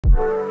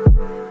Don't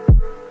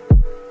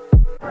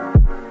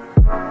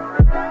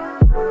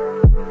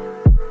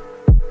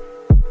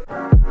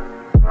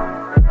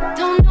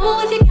know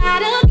if you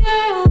got a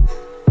girl,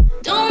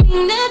 don't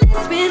mean to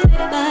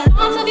disrespect, but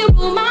thoughts of you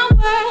rule my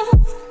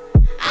world.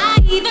 I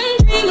even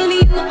dream of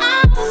you,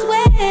 I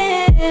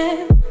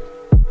swear.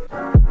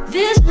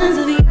 Visions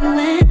of you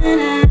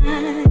and I.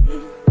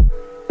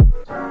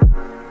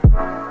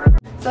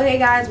 So hey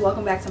guys,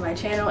 welcome back to my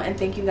channel and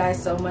thank you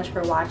guys so much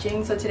for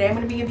watching. So today I'm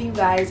going to be giving you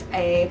guys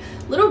a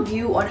little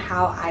view on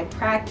how I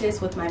practice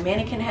with my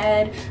mannequin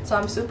head. So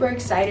I'm super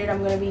excited.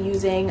 I'm going to be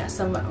using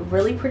some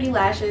really pretty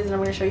lashes and I'm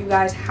going to show you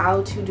guys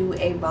how to do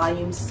a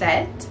volume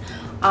set.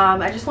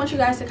 I just want you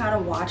guys to kind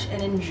of watch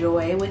and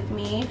enjoy with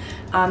me.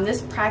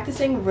 This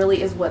practicing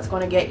really is what's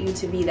going to get you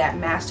to be that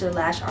master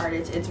lash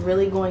artist. It's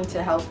really going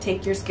to help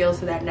take your skills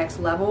to that next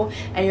level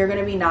and you're going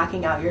to be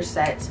knocking out your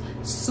sets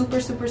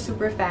super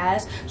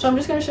fast. So I'm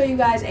just going to show you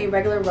guys a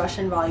regular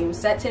Russian volume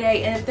set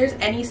today, and if there's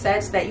any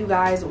sets that you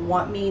guys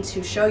want me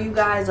to show you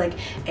guys, like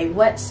a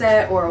wet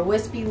set or a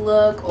wispy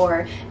look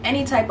or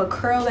any type of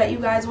curl that you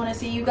guys want to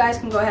see, you guys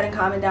can go ahead and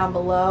comment down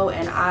below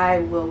and I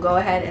will go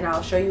ahead and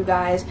I'll show you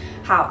guys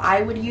how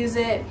I would use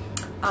it.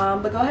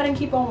 But go ahead and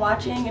keep on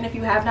watching, and if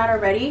you have not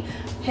already,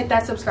 hit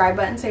that subscribe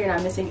button so you're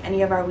not missing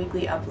any of our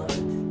weekly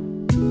uploads.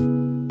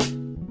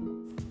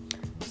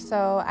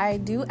 So I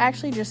do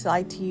actually just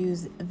like to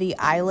use the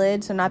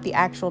eyelid, so not the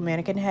actual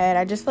mannequin head.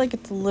 I just feel like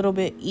it's a little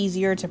bit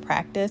easier to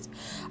practice.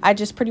 I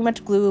just pretty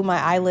much glue my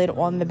eyelid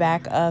on the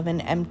back of an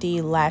empty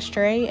lash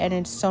tray and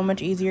it's so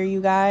much easier,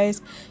 you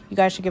guys. You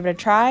guys should give it a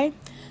try.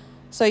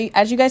 So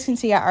as you guys can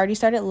see, I already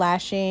started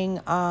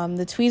lashing.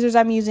 The tweezers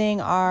I'm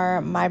using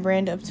are my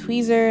brand of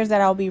tweezers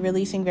that I'll be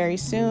releasing very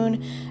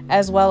soon,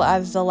 as well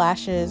as the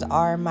lashes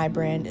are my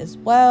brand as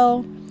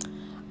well.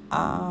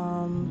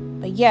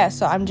 But yeah,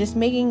 so I'm just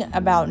making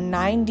about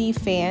 90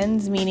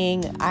 fans,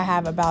 meaning I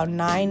have about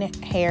 9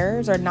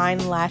 hairs or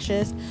 9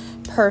 lashes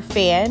per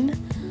fan,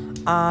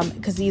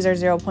 because these are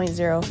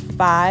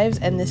 0.05s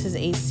and this is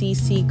a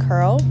CC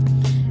curl.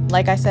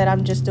 Like I said,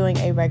 I'm just doing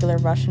a regular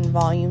Russian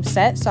volume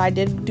set. So I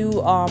did do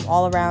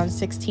all around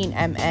 16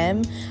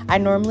 mm. I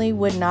normally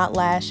would not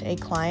lash a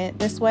client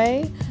this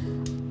way,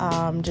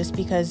 just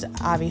because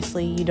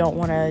obviously you don't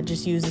want to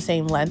just use the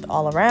same length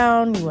all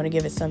around. You want to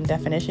give it some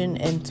definition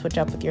and switch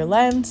up with your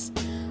lengths.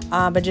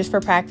 But just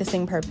for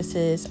practicing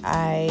purposes,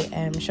 I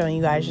am showing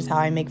you guys just how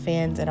I make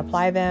fans and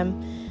apply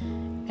them.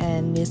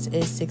 And this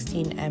is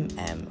 16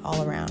 mm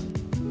all around.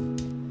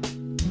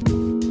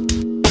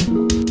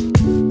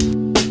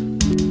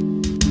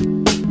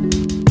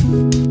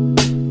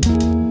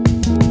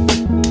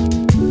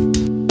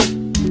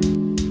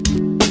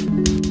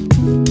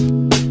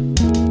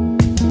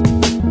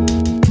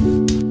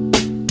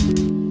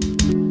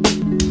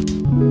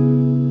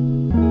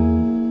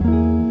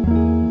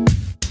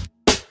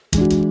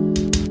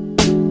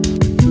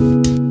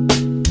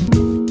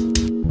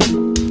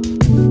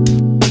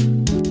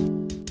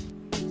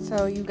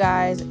 So you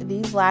guys,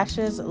 these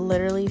lashes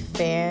literally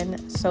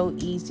fan so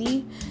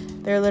easy.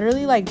 They're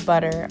literally like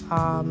butter.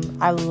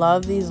 I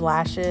love these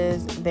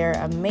lashes. They're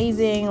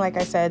amazing. Like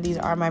I said, these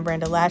are my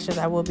brand of lashes.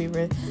 I will be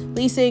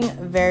releasing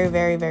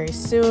very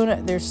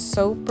soon. They're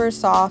super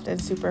soft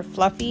and super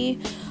fluffy.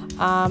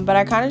 But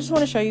I kind of just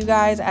want to show you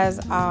guys as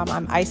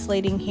I'm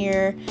isolating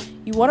here.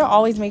 You want to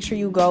always make sure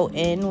you go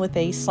in with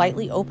a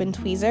slightly open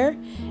tweezer,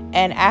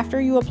 and after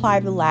you apply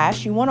the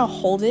lash, you want to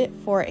hold it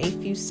for a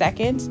few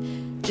seconds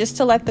just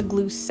to let the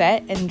glue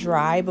set and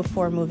dry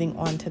before moving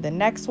on to the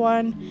next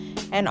one.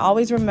 And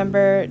always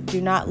remember, do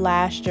not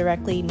lash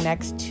directly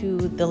next to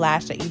the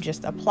lash that you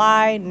just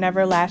applied.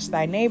 Never lash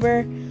thy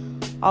neighbor.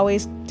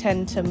 Always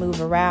tend to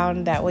move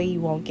around, that way you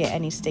won't get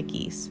any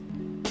stickies.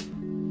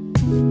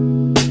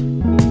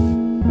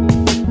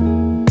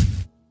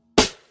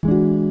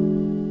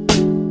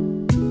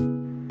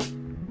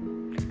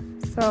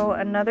 So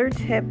another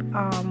tip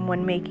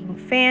when making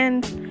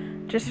fans,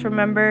 just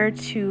remember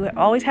to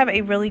always have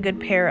a really good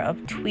pair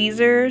of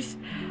tweezers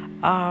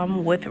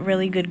with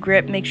really good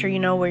grip. Make sure you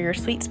know where your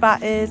sweet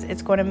spot is.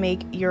 It's going to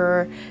make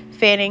your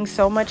fanning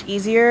so much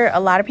easier. A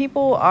lot of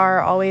people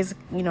are always,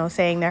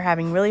 saying they're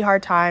having really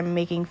hard time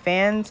making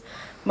fans.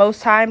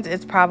 Most times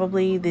it's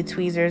probably the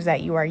tweezers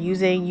that you are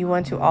using. You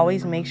want to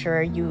always make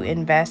sure you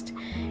invest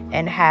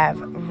and have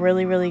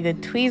really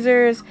good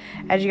tweezers.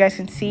 As you guys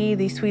can see,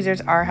 these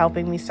tweezers are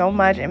helping me so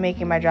much and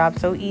making my job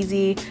so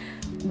easy.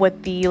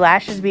 With the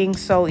lashes being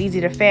so easy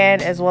to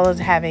fan, as well as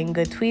having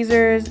good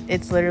tweezers,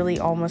 it's literally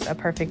almost a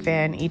perfect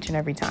fan each and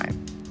every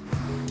time.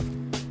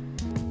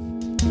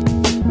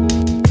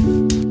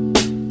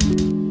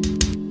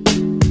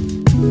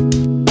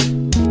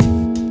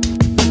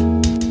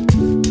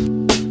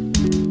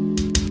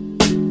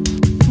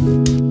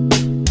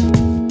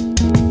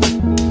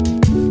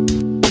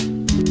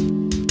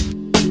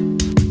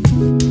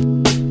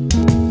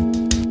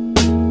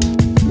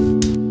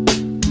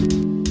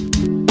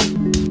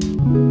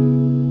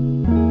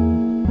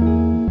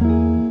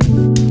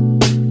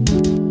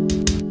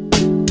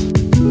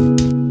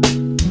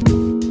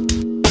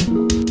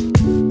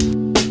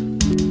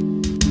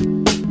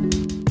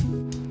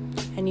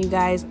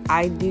 guys,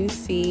 I do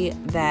see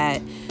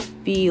that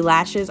the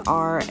lashes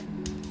are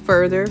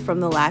further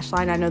from the lash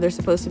line. I know they're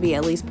supposed to be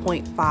at least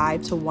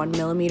 0.5 to 1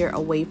 millimeter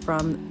away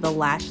from the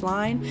lash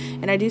line,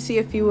 and I do see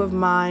a few of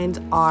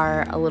mine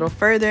are a little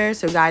further,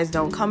 so guys,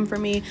 don't come for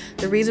me.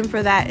 The reason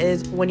for that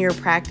is when you're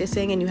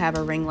practicing and you have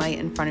a ring light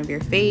in front of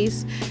your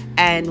face,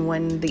 and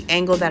when the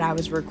angle that I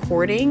was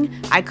recording,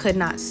 I could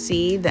not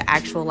see the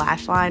actual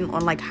lash line.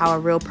 On like how a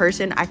real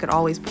person, I could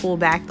always pull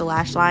back the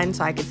lash line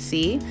so I could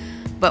see,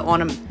 but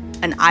on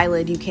an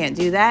eyelid you can't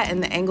do that.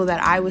 And the angle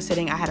that I was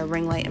sitting, I had a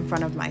ring light in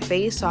front of my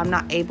face, so I'm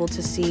not able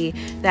to see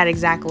that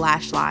exact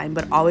lash line.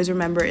 But always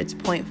remember, it's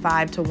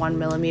 0.5 to 1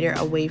 millimeter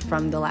away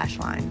from the lash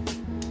line.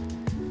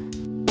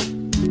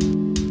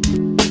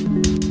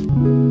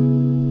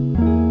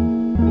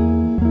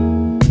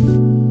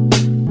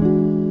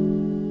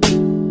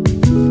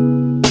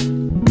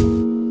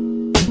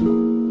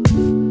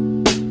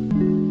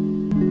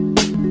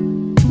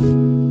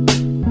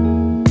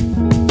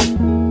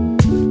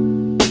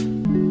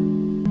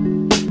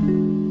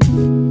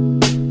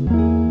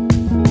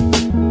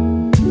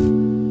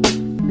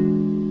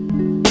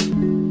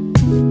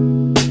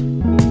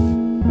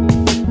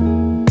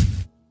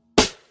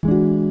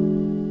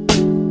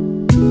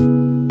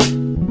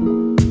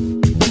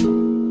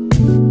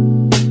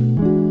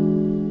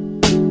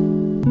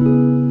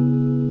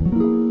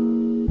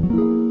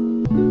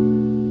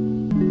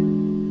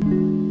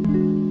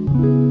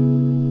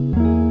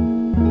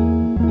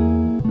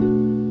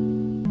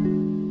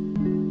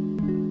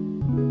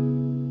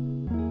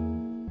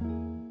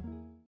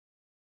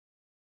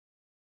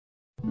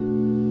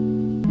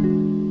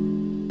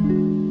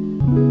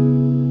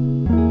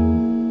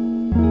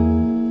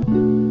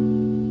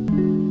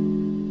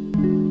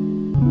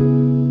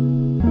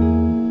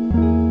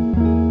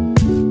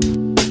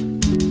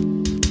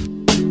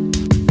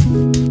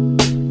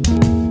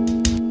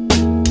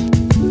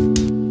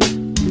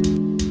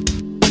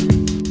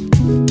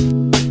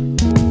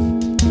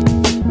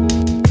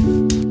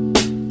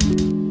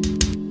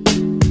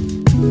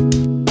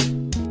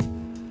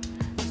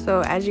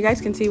 So as you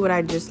guys can see, what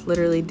I just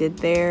literally did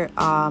there,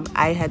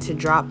 I had to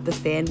drop the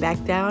fan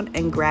back down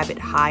and grab it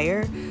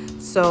higher.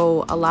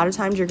 So a lot of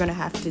times you're gonna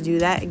have to do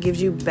that. It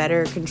gives you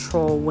better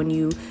control when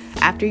you,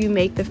 after you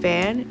make the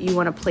fan, you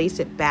wanna place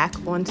it back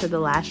onto the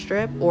lash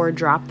strip or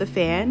drop the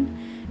fan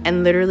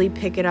and literally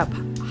pick it up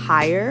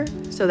higher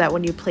so that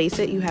when you place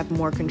it, you have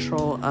more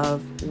control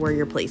of where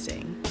you're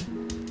placing.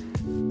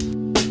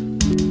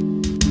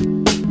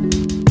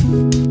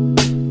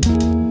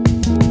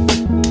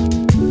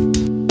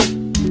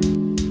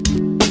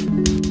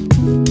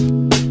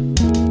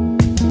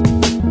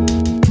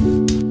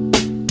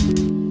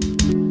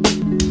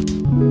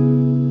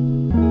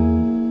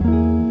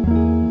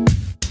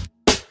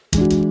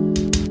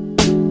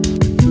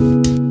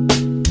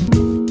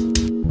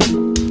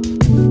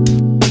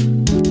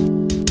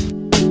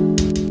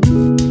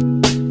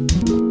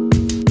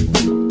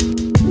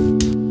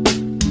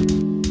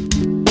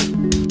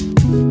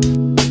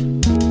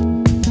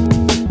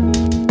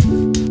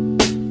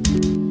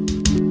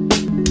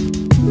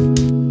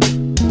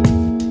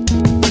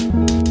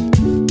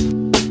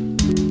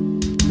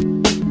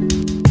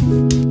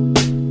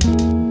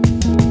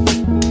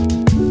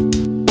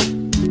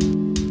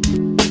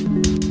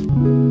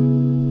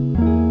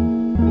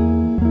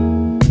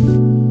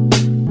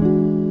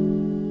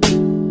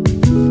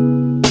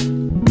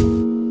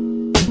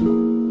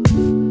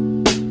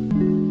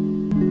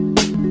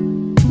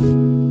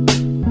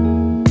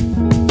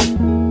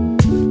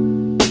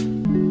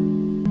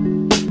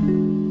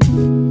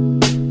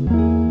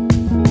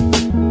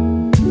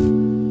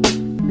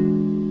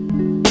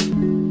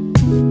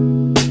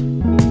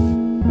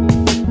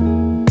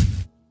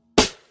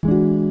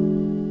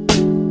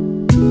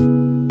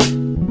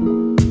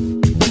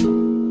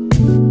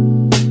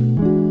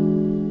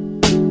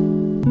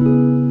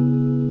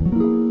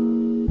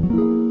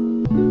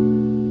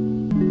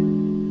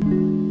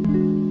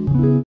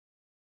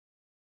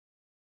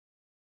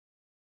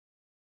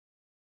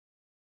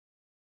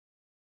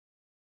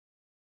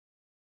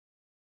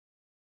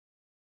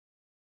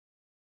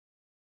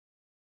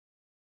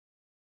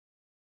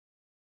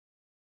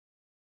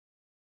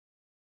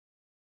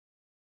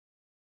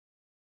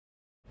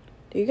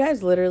 Do you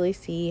guys literally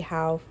see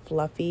how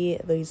fluffy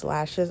these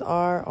lashes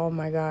are? Oh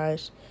my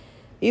gosh.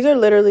 These are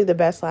literally the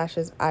best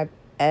lashes I've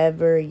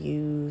ever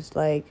used.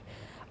 Like,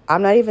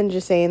 I'm not even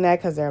just saying that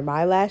because they're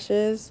my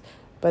lashes,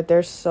 but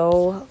they're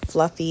so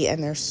fluffy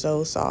and they're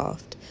so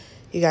soft.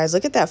 You guys,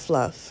 look at that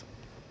fluff.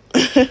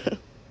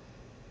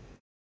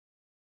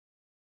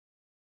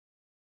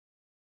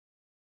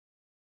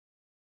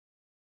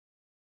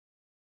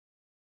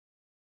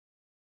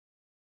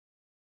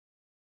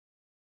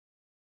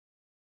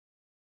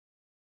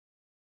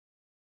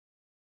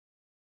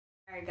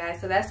 Alright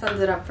guys, so that sums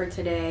it up for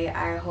today.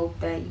 I hope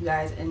that you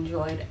guys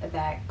enjoyed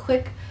that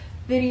quick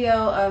video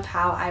of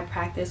how I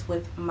practice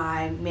with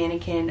my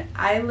mannequin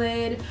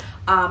eyelid.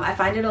 I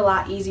find it a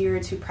lot easier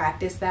to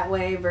practice that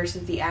way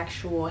versus the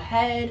actual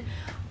head.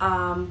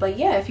 But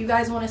yeah, if you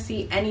guys want to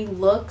see any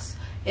looks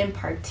in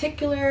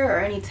particular or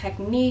any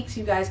techniques,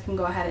 you guys can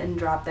go ahead and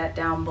drop that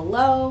down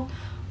below.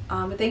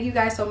 But thank you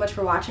guys so much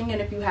for watching,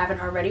 and if you haven't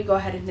already, go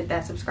ahead and hit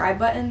that subscribe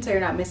button so you're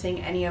not missing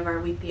any of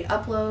our weekly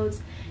uploads.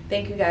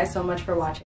 Thank you guys so much for watching.